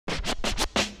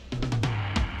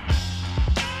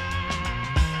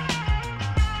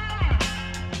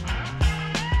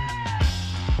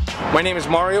My name is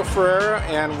Mario Ferreira,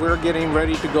 and we're getting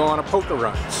ready to go on a poker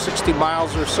run, 60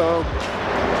 miles or so,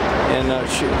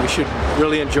 and we should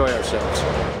really enjoy ourselves.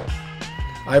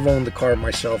 I've owned the car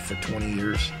myself for 20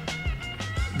 years.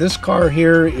 This car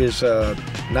here is a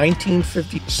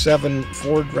 1957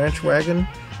 Ford Ranch Wagon.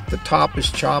 The top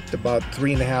is chopped about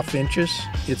 3.5 inches.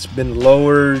 It's been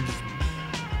lowered,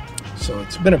 so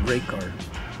it's been a great car.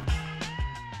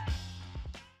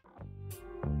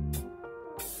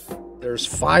 There's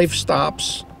 5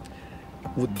 stops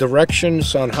with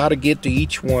directions on how to get to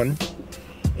each one,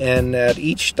 and at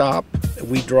each stop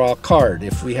we draw a card.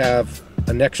 If we have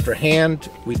an extra hand,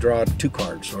 we draw 2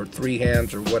 cards or 3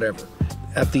 hands or whatever.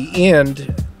 At the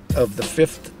end of the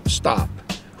 5th stop,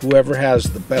 whoever has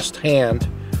the best hand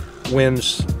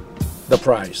wins the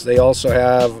prize. They also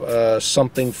have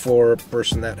something for a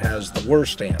person that has the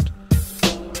worst hand.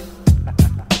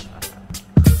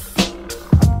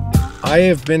 I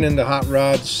have been into hot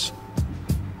rods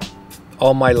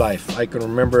all my life. I can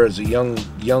remember as a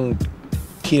young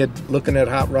kid looking at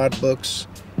hot rod books,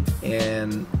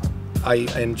 and I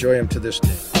enjoy them to this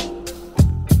day.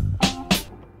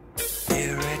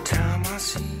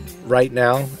 Right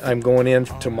now, I'm going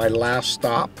into my last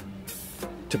stop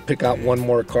to pick out one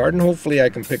more card, and hopefully I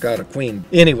can pick out a queen.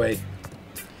 Anyway,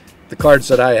 the cards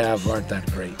that I have aren't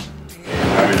that great.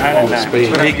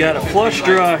 We got a flush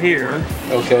draw here.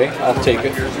 Okay, I'll take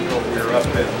it.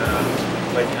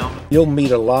 You'll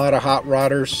meet a lot of hot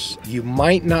rodders. You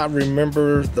might not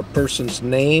remember the person's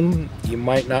name, you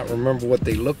might not remember what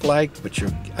they look like, but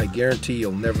I guarantee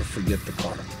you'll never forget the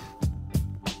car.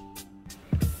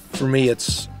 For me,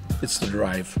 it's the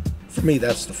drive. For me,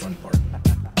 that's the fun part.